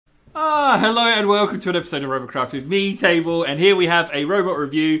Hello and welcome to an episode of Robocraft with me, Table, and here we have a robot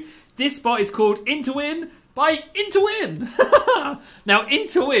review. This spot is called Interwin by Interwin. Now,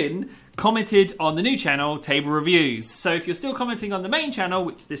 Interwin commented on the new channel, Table Reviews. So if you're still commenting on the main channel,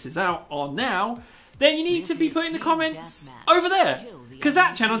 which this is out on now, then you need to be putting the comments over there, because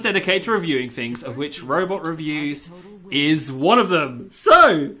that channel is dedicated to reviewing things, of which Robot Reviews is one of them.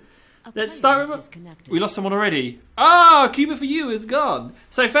 So let's start with... We lost someone already. Ah, Cuba for You is gone.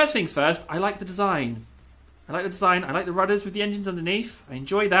 So first things first, I like the design. I like the rudders with the engines underneath. I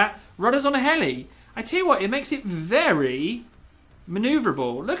enjoy that. Rudders on a heli. I tell you what, it makes it very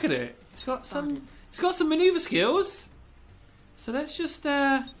maneuverable. Look at it. It's got some maneuver skills. So let's just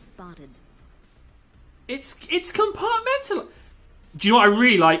Spotted. It's compartmental. Do you know what I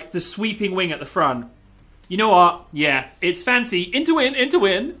really like? The sweeping wing at the front. You know what? Yeah, it's fancy.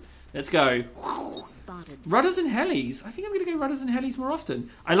 Interwin. Let's go. Spotted. Rudders and helis. I think I'm going to go rudders and helis more often.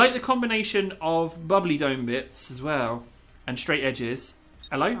 I like the combination of bubbly dome bits as well. And straight edges.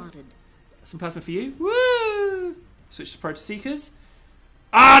 Hello? Spotted. Some plasma for you. Woo! Switch to Proto-Seekers.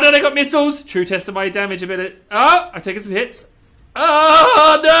 Ah, no, they got missiles. True test of my damage ability. Oh, I've taken some hits.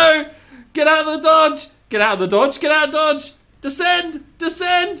 Oh, no! Get out of the dodge! Get out of the dodge! Get out of dodge! Descend!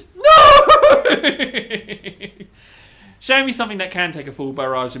 Descend! No! Show me something that can take a full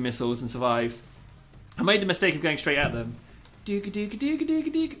barrage of missiles and survive. I made the mistake of going straight at them.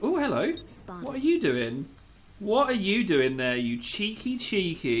 Oh, hello. Spotted. What are you doing? What are you doing there, you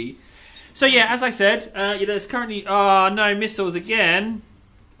cheeky? So yeah, as I said, there's currently... Oh, no, missiles again.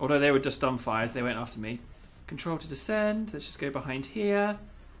 Although they were just dumbfired. They went after me. Control to descend. Let's just go behind here.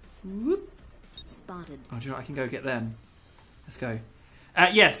 Whoop. Spotted. Oh, do you know what? I can go get them. Let's go.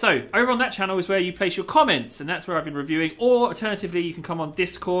 Yeah, so over on that channel is where you place your comments, and that's where I've been reviewing. Or alternatively, you can come on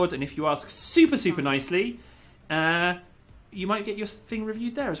Discord, and if you ask super nicely, you might get your thing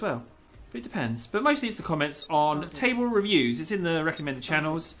reviewed there as well. But it depends. But mostly it's the comments on Table Reviews. It's in the recommended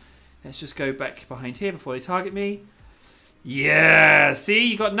channels. Let's just go back behind here before they target me. Yeah, see,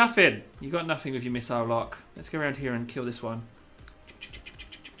 you got nothing. You got nothing with your missile lock. Let's go around here and kill this one.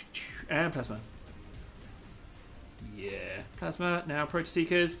 And plasma. Yeah, plasma. Now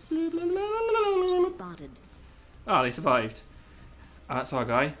Proto-Seekers. Spotted. Oh, they survived. That's our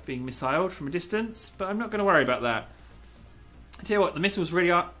guy being missiled from a distance, but I'm not going to worry about that. I tell you what, the missiles really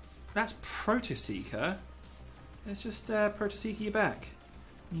are... That's Proto-Seeker. Let's just Proto-Seeker you back.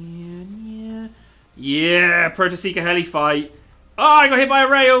 Yeah, Proto-Seeker heli fight. Oh, I got hit by a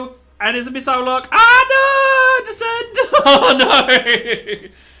rail, and there's a missile lock. Ah, no! Descend! Oh, no!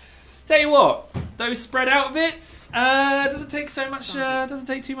 Tell you what, those spread out bits doesn't take so much. Doesn't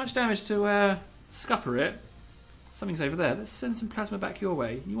take too much damage to scupper it. Something's over there. Let's send some plasma back your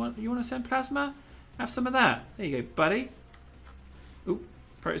way. You want to send plasma? Have some of that. There you go, buddy. Ooh,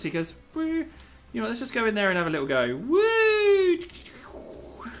 Proto-Seekers. Woo. You know what, let's just go in there and have a little go. Woo!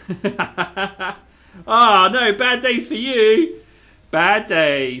 Ah, no, bad days for you. Bad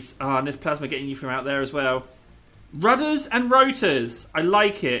days. Ah, and there's plasma getting you from out there as well. Rudders and rotors. I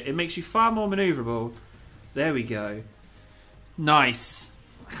like it. It makes you far more manoeuvrable. There we go. Nice.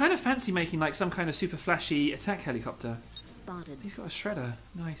 I kind of fancy making like some kind of super flashy attack helicopter. Spotted. He's got a shredder.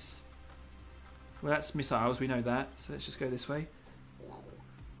 Nice. Well, that's missiles. We know that. So let's just go this way.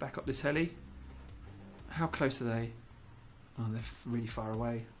 Back up this heli. How close are they? Oh, they're really far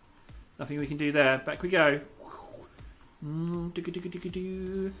away. Nothing we can do there. Back we go. Look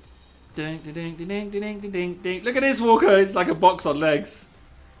at this walker. It's like a box on legs.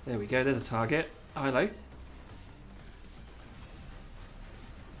 There we go. There's a target. Oh, hello.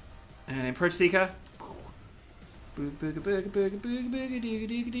 And then Proto-Seeker.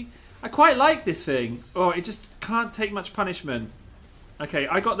 I quite like this thing. Oh, it just can't take much punishment. Okay,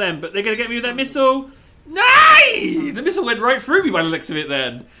 I got them, but they're going to get me with that missile. Nay! The missile went right through me by the looks of it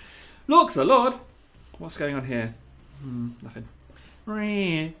then. Looks a lot. What's going on here? Nothing.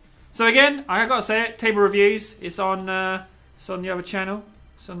 So again, I gotta say it, Table Reviews. It's on the other channel.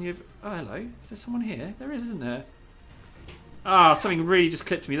 It's on the other... Oh, hello. Is there someone here? There is, isn't there? Ah, something really just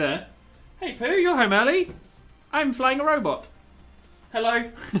clipped me there. Hey, Pooh, you're home early. I'm flying a robot.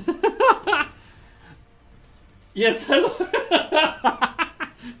 Hello. Yes, hello.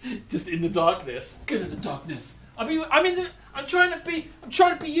 Just in the darkness. Good in the darkness. I'm trying to be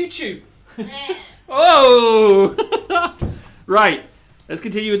YouTube. Oh. Right. Let's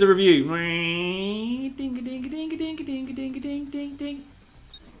continue with the review.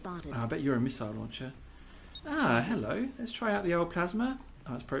 Spotted. Oh, I bet you're a missile launcher. Ah, hello. Let's try out the old plasma.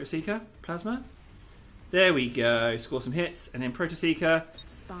 Oh, it's Proto-Seeker. Plasma. There we go. Score some hits. And then Proto-Seeker.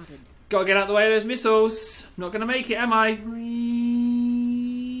 Spotted. Gotta get out of the way of those missiles. Not gonna make it, am I?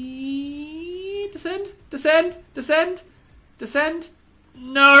 descend, descend, descend, descend.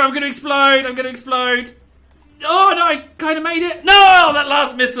 No, I'm going to explode. I'm going to explode. Oh, no, I kind of made it. No, that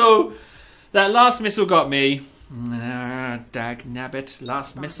last missile. That last missile got me. Dag nabbit,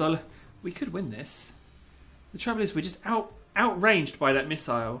 last missile. We could win this. The trouble is we're just outranged by that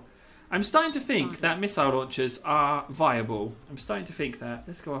missile. I'm starting to think that missile launchers are viable. I'm starting to think that.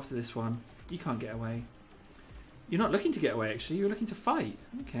 Let's go after this one. You can't get away. You're not looking to get away, actually. You're looking to fight.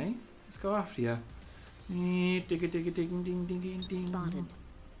 Okay, let's go after you. Spotted.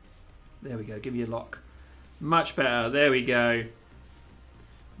 There we go. Give me a lock. Much better. There we go.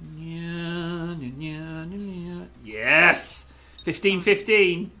 Yes!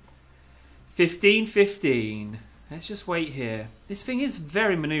 15-15. 15-15. Let's just wait here. This thing is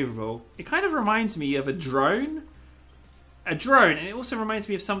very maneuverable. It kind of reminds me of a drone. A drone. And it also reminds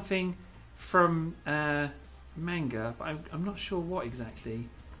me of something from manga. But I'm not sure what exactly.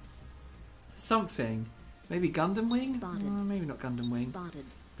 Something. Maybe Gundam Wing? Maybe not Gundam Wing. Spotted.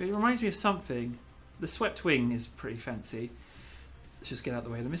 But it reminds me of something. The swept wing is pretty fancy. Let's just get out of the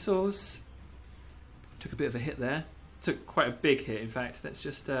way of the missiles. Took a bit of a hit there. Took quite a big hit, in fact. Let's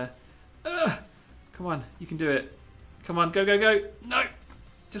just... come on, you can do it. Come on, go, go, go. No!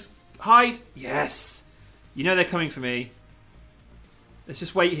 Just hide. Yes! You know they're coming for me. Let's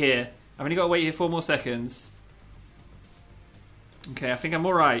just wait here. I've only got to wait here 4 more seconds. Okay, I think I'm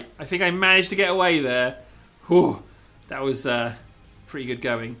alright. I think I managed to get away there. Whew, that was pretty good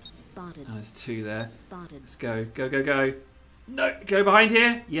going. Spotted. Oh, there's 2 there. Spotted. Let's go, go, go, go. No, go behind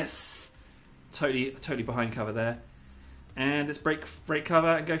here. Yes. Totally behind cover there. And let's break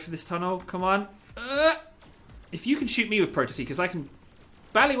cover and go for this tunnel. Come on. If you can shoot me with Protosea, because I can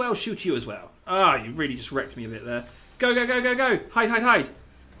bally well shoot you as well. Ah, you really just wrecked me a bit there. Go, go, go, go, go. Hide, hide, hide.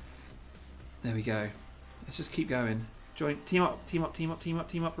 There we go. Let's just keep going. Join. Team up, team up, team up, team up,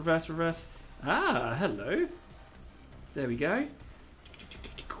 team up. Reverse, reverse. Ah, hello. There we go.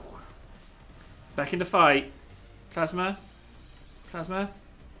 Back into fight. Plasma. Plasma.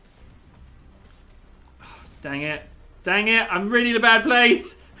 Oh, dang it. Dang it. I'm really in a bad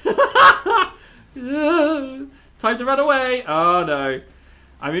place. Time to run away. Oh no.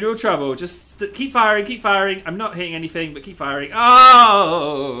 I'm in real trouble. Just keep firing, keep firing. I'm not hitting anything, but keep firing.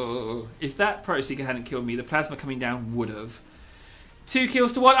 Oh! If that Protosea hadn't killed me, the plasma coming down would have. 2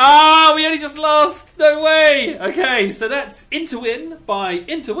 kills to 1. Oh, we only just lost. No way. Okay, so that's Interwin by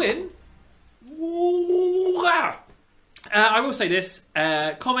Interwin. I will say this.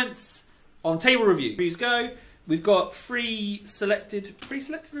 Comments on table reviews go. We've got 3 selected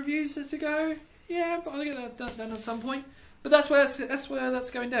reviews to go. Yeah, but I'll get that done at some point. But that's where that's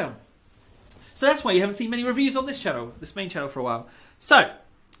going down. So that's why you haven't seen many reviews on this channel, this main channel, for a while. So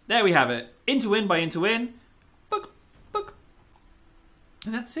there we have it. Interwin by Interwin. Book, book.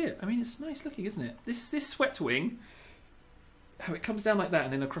 And that's it. I mean, it's nice looking, isn't it? This swept wing, how it comes down like that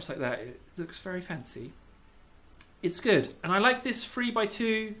and then across like that, it looks very fancy. It's good. And I like this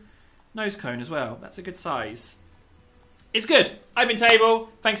 3x2 nose cone as well. That's a good size. It's good. I've been Table.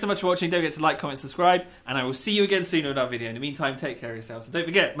 Thanks so much for watching. Don't forget to like, comment, subscribe. And I will see you again soon in another video. In the meantime, take care of yourselves. And don't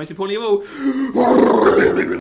forget, most importantly of all...